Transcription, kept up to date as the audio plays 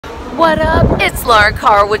What up? It's Laura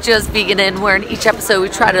Carr with Just Veganin, where in each episode we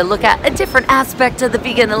try to look at a different aspect of the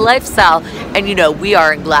vegan lifestyle. And you know, we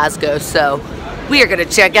are in Glasgow, so we are going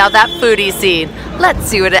to check out that foodie scene. Let's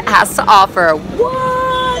see what it has to offer. What?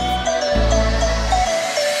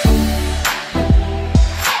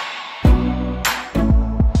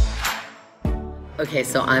 Okay,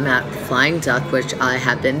 so I'm at Flying Duck, which I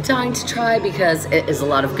have been dying to try because it is a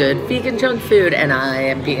lot of good vegan junk food, and I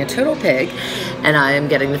am being a total pig, and I am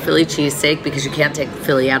getting the Philly cheesesteak because you can't take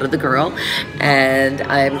Philly out of the girl, and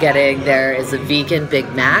I am getting, there is a vegan Big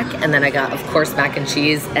Mac, and then I got, of course, mac and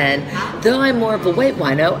cheese, and though I'm more of a white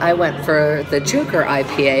wino, I went for the Joker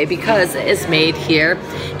IPA because it is made here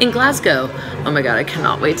in Glasgow. Oh my god, I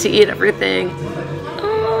cannot wait to eat everything.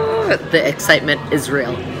 Oh, the excitement is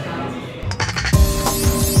real.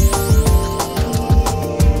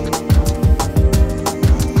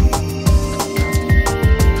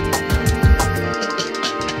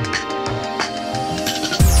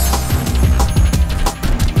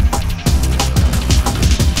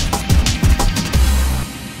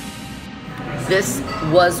 This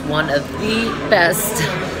was one of the best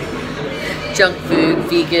junk food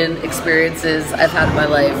vegan experiences I've had in my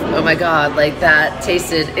life. Oh my god, like that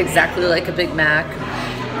tasted exactly like a Big Mac.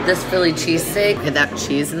 This Philly cheesesteak, okay, that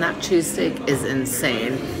cheese in that cheesesteak is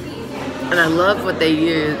insane. And I love what they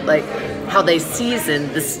use, like how they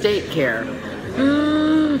season the steak here.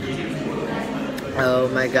 Oh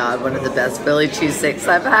my god, one of the best Philly cheesesteaks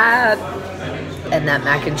I've had. And that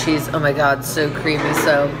mac and cheese, oh my god, so creamy.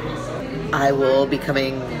 So I will be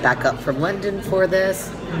coming back up from London for this.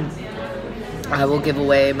 I will give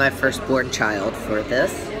away my firstborn child for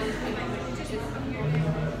this.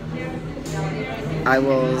 I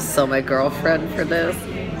will sell my girlfriend for this.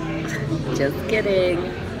 Just kidding.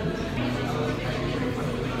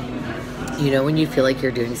 You know when you feel like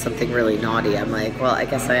you're doing something really naughty, I'm like, well, I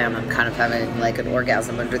guess I am. I'm kind of having like an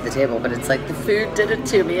orgasm under the table, but it's like the food did it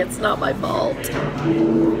to me. It's not my fault.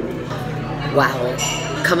 Wow.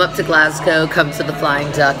 Come up to Glasgow, come to the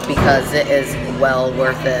Flying Duck because it is well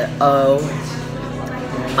worth it. Oh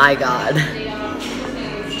my god.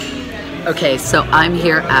 Okay, so I'm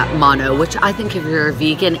here at Mono, which I think if you're a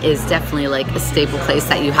vegan is definitely like a staple place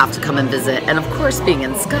that you have to come and visit. And of course, being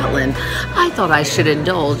in Scotland, I thought I should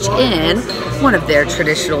indulge in one of their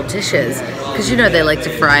traditional dishes because you know they like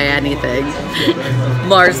to fry anything.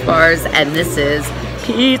 Mars bars, and this is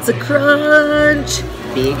Pizza Crunch,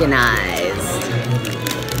 veganized.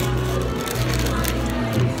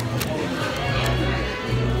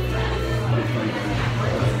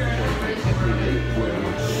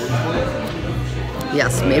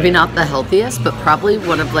 Yes, maybe not the healthiest, but probably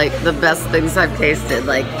one of like the best things I've tasted.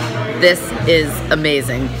 Like, this is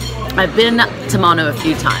amazing. I've been to Mono a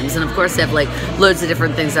few times, and of course they have like loads of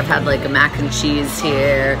different things. I've had like a mac and cheese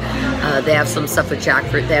here. They have some stuff with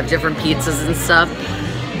jackfruit. They have different pizzas and stuff.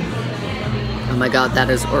 Oh my god, that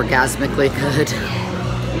is orgasmically good.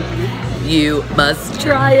 You must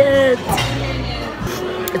try it.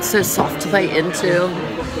 It's so soft to bite into.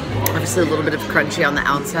 Obviously a little bit of crunchy on the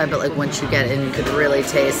outside, but like once you get in, you could really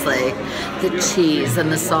taste like the cheese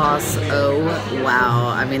and the sauce. Oh wow,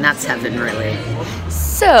 I mean that's heaven really.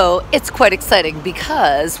 So it's quite exciting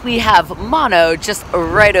because we have Mono just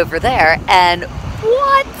right over there, and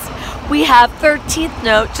what? We have 13th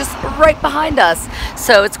Note just right behind us.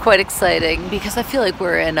 So it's quite exciting because I feel like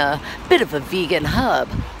we're in a bit of a vegan hub.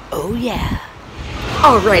 Oh yeah.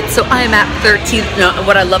 Alright, so I am at 13th Note, and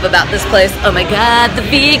what I love about this place, oh my god, the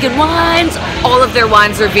vegan wines. All of their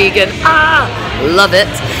wines are vegan. Ah, love it.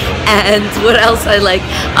 And what else I like,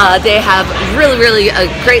 they have really a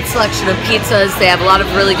great selection of pizzas. They have a lot of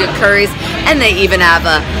really good curries, and they even have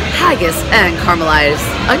a haggis and caramelized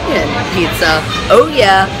onion pizza. Oh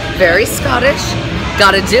yeah, very Scottish.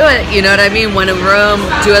 Gotta do it, you know what I mean? When in Rome,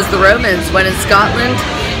 do as the Romans. When in Scotland,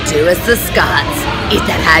 do as the Scots. Eat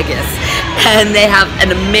that haggis. And they have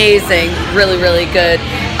an amazing, really good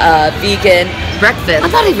vegan breakfast. I'm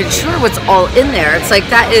not even sure what's all in there. It's like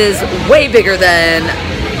that is way bigger than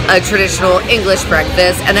a traditional English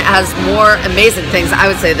breakfast, and it has more amazing things, I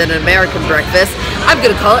would say, than an American breakfast. I'm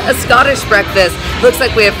gonna call it a Scottish breakfast. Looks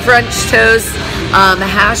like we have French toast,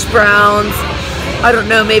 hash browns, I don't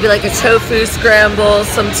know, maybe like a tofu scramble,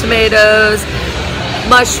 some tomatoes,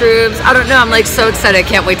 mushrooms. I don't know, I'm like so excited. I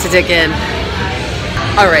can't wait to dig in.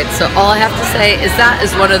 Alright, so all I have to say is that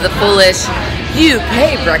is one of the foolish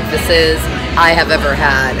UK breakfasts I have ever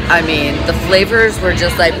had. I mean, the flavors were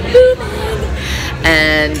just like booming.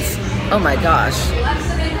 And oh my gosh,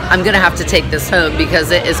 I'm gonna have to take this home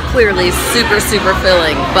because it is clearly super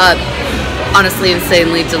filling, but honestly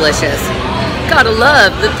insanely delicious. Gotta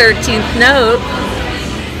love the 13th Note.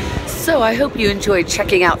 So I hope you enjoyed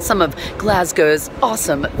checking out some of Glasgow's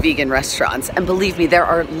awesome vegan restaurants. And believe me, there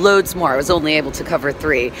are loads more. I was only able to cover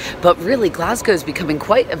 3. But really, Glasgow is becoming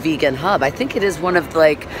quite a vegan hub. I think it is one of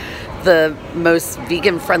like the most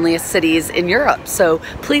vegan friendliest cities in Europe. So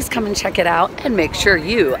please come and check it out and make sure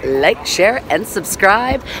you like, share, and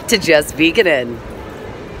subscribe to Just Veganin.